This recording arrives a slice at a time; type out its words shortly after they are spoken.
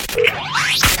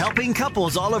helping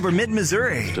couples all over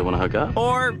mid-Missouri. Still want to hook up?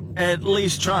 Or at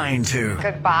least trying to.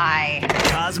 Goodbye.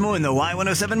 Cosmo and the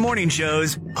Y107 Morning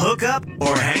Show's Hook Up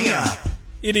or Hang Up.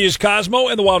 It is Cosmo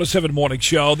and the Y107 Morning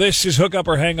Show. This is Hook Up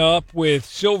or Hang Up with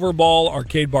Silver Ball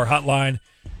Arcade Bar Hotline.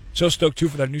 So stoked, too,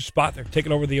 for their new spot. They're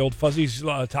taking over the old Fuzzy's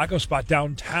taco spot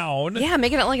downtown. Yeah,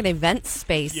 making it like an event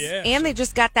space. Yeah. And they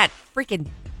just got that freaking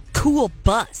cool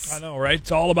bus. I know, right?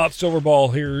 It's all about Silver Ball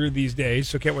here these days,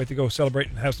 so can't wait to go celebrate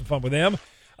and have some fun with them.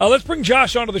 Let's bring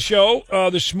Josh onto the show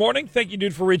this morning. Thank you,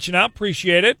 dude, for reaching out.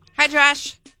 Appreciate it. Hi,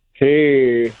 Josh.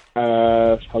 Hey,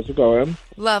 how's it going?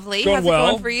 Lovely. Going How's well.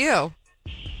 it going for you?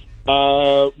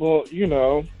 Well,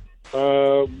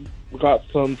 we got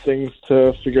some things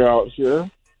to figure out here.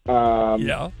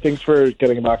 Yeah. Thanks for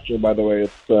getting back to me, by the way.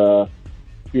 It's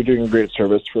you're doing a great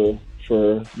service for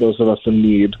those of us in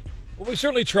need. Well, we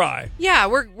certainly try. Yeah,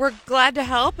 we're glad to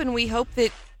help, and we hope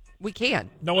that we can.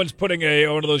 No one's putting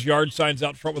one of those yard signs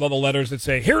out front with all the letters that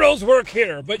say, "Heroes work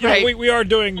here." But, you know, Right. we are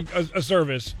doing a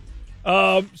service.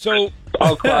 So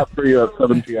I'll clap for you at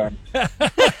 7 p.m.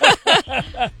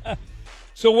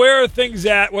 So where are things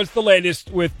at? What's the latest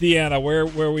with Deanna? Where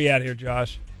are we at here,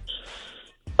 Josh?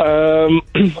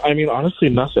 I mean, honestly,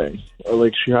 nothing.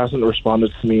 Like, she hasn't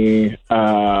responded to me,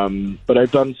 but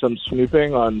I've done some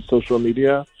snooping on social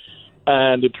media,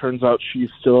 and it turns out she's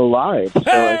still alive. So I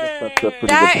guess that's a pretty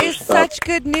That good is news. such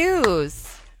good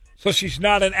news. So she's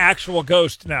not an actual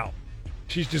ghost now.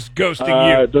 She's just ghosting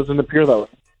you. It doesn't appear that way.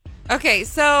 Okay,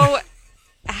 so Sorry,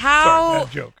 how...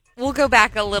 bad joke. We'll go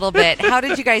back a little bit. How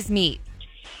did you guys meet?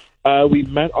 We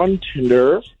met on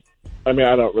Tinder. I mean,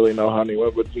 I don't really know how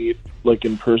anyone would meet, like,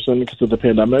 in person because of the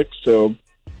pandemic. So,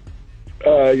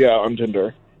 yeah, on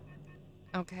Tinder.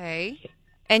 Okay.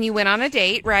 And you went on a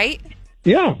date, right?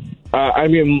 Yeah. I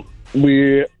mean,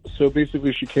 so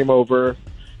basically she came over,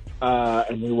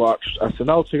 and we watched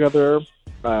SNL together.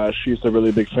 She's a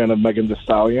really big fan of Megan Thee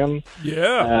Stallion.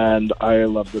 Yeah. And I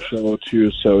love the show,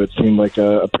 too, so it seemed like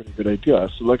a pretty good idea.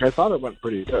 So, like, I thought it went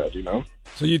pretty good, you know?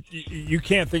 So you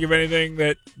can't think of anything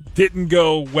that didn't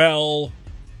go well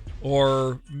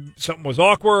or something was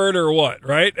awkward or what,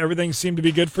 right? Everything seemed to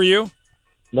be good for you?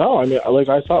 No, I mean, like,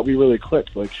 I thought we really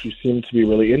clicked. Like, she seemed to be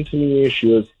really into me. She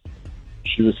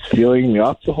was feeling me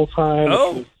up the whole time.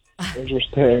 Oh. It was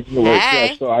interesting. Like, Hey.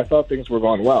 yeah, so I thought things were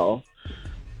going well.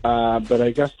 But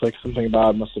I guess, like, something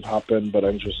bad must have happened, but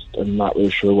I'm not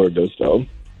really sure what it is, though.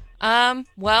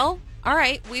 Well, all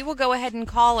right. We will go ahead and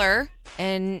call her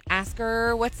and ask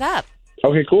her what's up.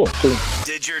 Okay, cool. So,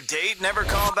 Did your date never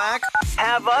call back?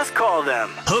 Have us call them.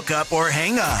 Hook Up or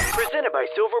Hang Up. Presented by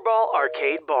Silverball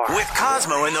Arcade Bar. With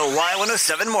Cosmo and the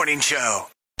Y107 Morning Show.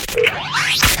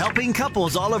 Helping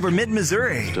couples all over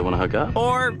mid-Missouri. Still want to hook up?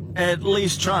 Or at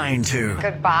least trying to.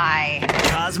 Goodbye.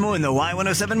 Cosmo and the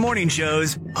Y107 Morning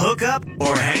Show's Hook Up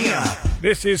or Hang Up.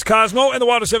 This is Cosmo and the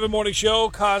Y107 Morning Show.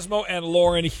 Cosmo and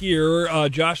Lauren here.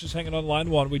 Josh is hanging on line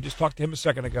one. We just talked to him a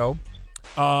second ago.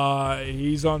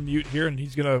 He's on mute here, and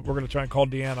we're gonna try and call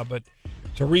Deanna. But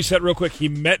to reset real quick, he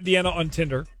met Deanna on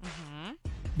Tinder. Mm-hmm.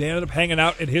 They ended up hanging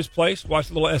out at his place, watched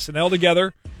a little SNL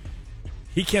together.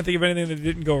 He can't think of anything that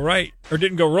didn't go right or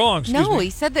didn't go wrong. Excuse No, me. he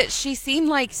said that she seemed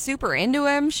like super into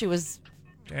him. She was,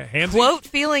 Handsy? quote,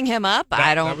 feeling him up.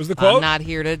 That was the quote? I'm not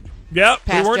here to... Yeah,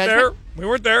 Pass judgment? We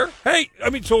weren't there. Hey, I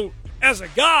mean, so as a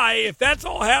guy, if that's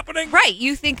all happening, Right,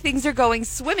 you think things are going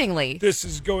swimmingly. this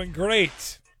is going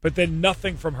great. But then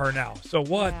nothing from her now. So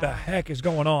what the heck is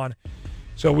going on?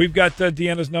 So we've got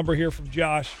Deanna's number here from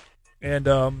Josh. And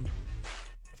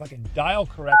if I can dial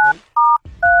correctly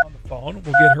on the phone,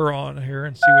 we'll get her on here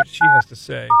and see what she has to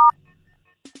say.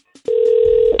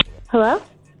 Hello?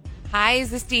 Hi,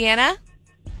 is this Deanna?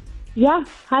 Yeah,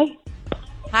 hi.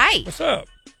 Hi. What's up?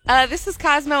 This is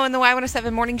Cosmo in the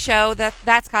Y107 Morning Show.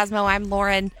 That's Cosmo. I'm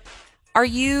Lauren. Are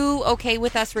you okay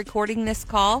with us recording this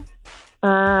call?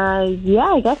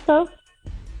 Yeah, I guess so.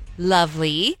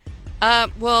 Lovely.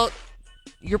 Well,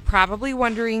 you're probably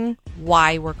wondering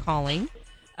why we're calling.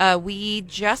 We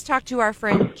just talked to our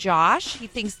friend Josh. He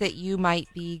thinks that you might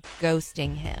be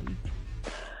ghosting him.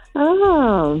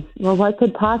 Oh, well, what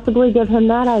could possibly give him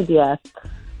that idea?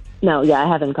 No, yeah, I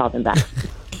haven't called him back.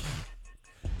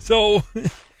 So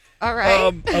All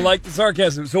right. I like the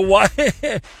sarcasm. So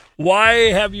why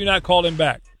have you not called him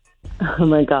back? Oh,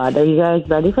 my God. Are you guys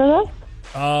ready for this?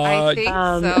 I think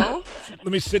so.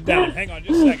 Let me sit down. Hang on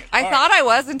just a second. I thought I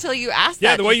was until you asked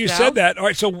that. Yeah, the way you just said now. that. All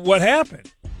right, so what happened?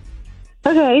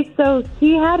 Okay, so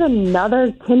he had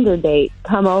another Tinder date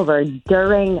come over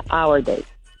during our date.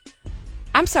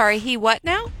 I'm sorry, he what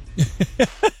now?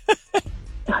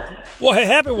 What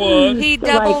happened was He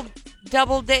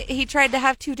he tried to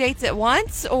have two dates at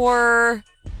once, or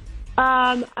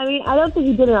I mean, I don't think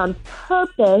he did it on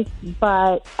purpose,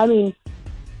 but, I mean,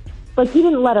 like, he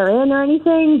didn't let her in or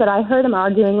anything, but I heard him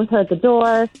arguing with her at the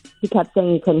door. He kept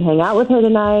saying he couldn't hang out with her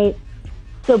tonight.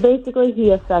 So basically, he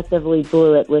effectively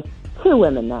blew it with 2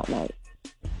 women that night.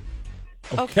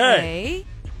 Okay.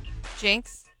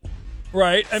 Jinx.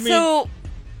 Right. I mean, So,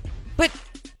 but,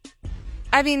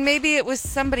 I mean, maybe it was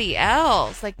somebody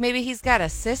else. Like, maybe he's got a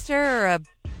sister or a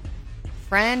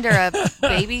friend or a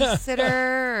babysitter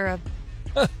or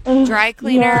a dry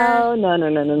cleaner. No.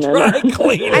 dry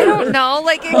cleaner. I don't know.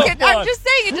 Like, Hold on. I'm just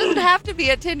saying, it doesn't have to be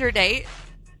a Tinder date.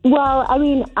 Well, I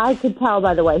mean, I could tell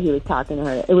by the way he was talking to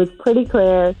her. It was pretty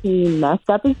clear he messed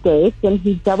up his dates and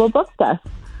he double booked us.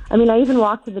 I mean, I even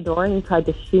walked to the door and he tried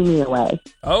to shoo me away.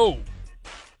 Oh.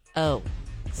 Oh.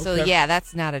 So, Okay. yeah,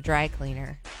 that's not a dry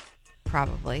cleaner.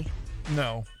 Probably.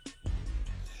 No.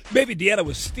 Maybe Deanna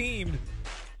was steamed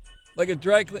like a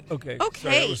dry clean. Okay. Sorry, that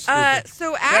Okay. was stupid.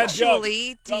 So Bad joke.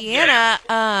 actually,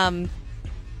 Deanna,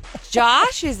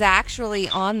 Josh is actually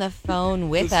on the phone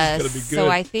with This is us. gonna be So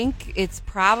good. I think it's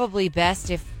probably best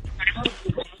if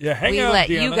Yeah, hang we on, let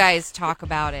Deanna. you guys talk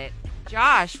about it.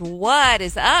 Josh, what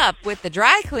is up with the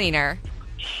dry cleaner?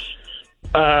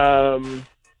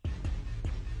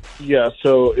 Yeah,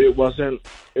 so it wasn't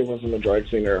a dry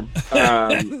cleaner.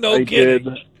 No I kidding. did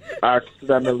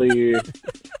accidentally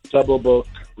double book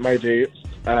my dates,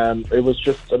 and it was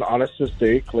just an honest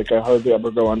mistake. Like, I hardly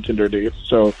ever go on Tinder dates,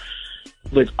 so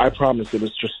like, I promise it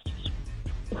was just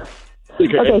like,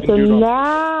 I Okay, so do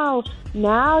not-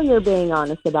 now you're being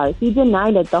honest about it. He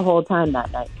denied it the whole time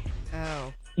that night.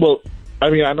 Oh. Well, I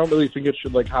mean, I don't really think it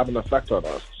should like have an effect on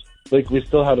us. Like, we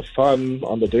still had fun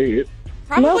on the date.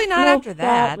 Probably Nope, not nope, after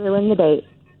that. ruined the date.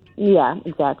 Yeah,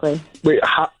 exactly. Wait,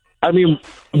 I mean,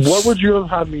 what would you have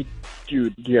had me do,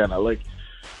 Deanna? Like,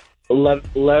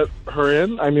 let her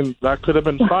in? I mean, that could have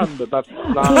been fun, but that's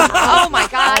not. Oh, my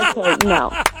God. Okay,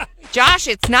 no. Josh,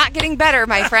 it's not getting better,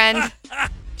 my friend. Yeah,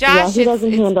 Josh, he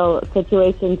doesn't it's, handle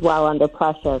situations well under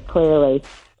pressure, clearly.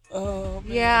 Oh,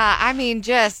 man. yeah, I mean,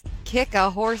 just kick a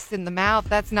horse in the mouth.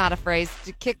 That's not a phrase.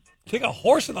 To kick. Kick a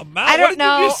horse in the mouth? I What don't did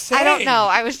know. You just say? I don't know.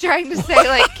 I was trying to say,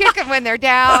 like, kick them when they're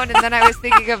down, and then I was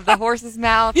thinking of the horse's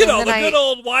mouth. You and know, then the I, good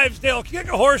old wives' tale. Kick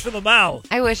a horse in the mouth.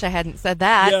 I wish I hadn't said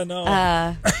that. Yeah,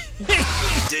 no.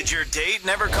 Did your date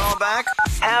never call back?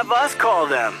 Have us call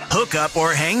them. Hook up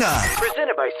or hang up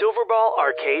Presented by Silverball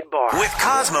Arcade Bar. with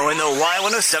Cosmo in the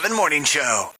Y107 Morning Show.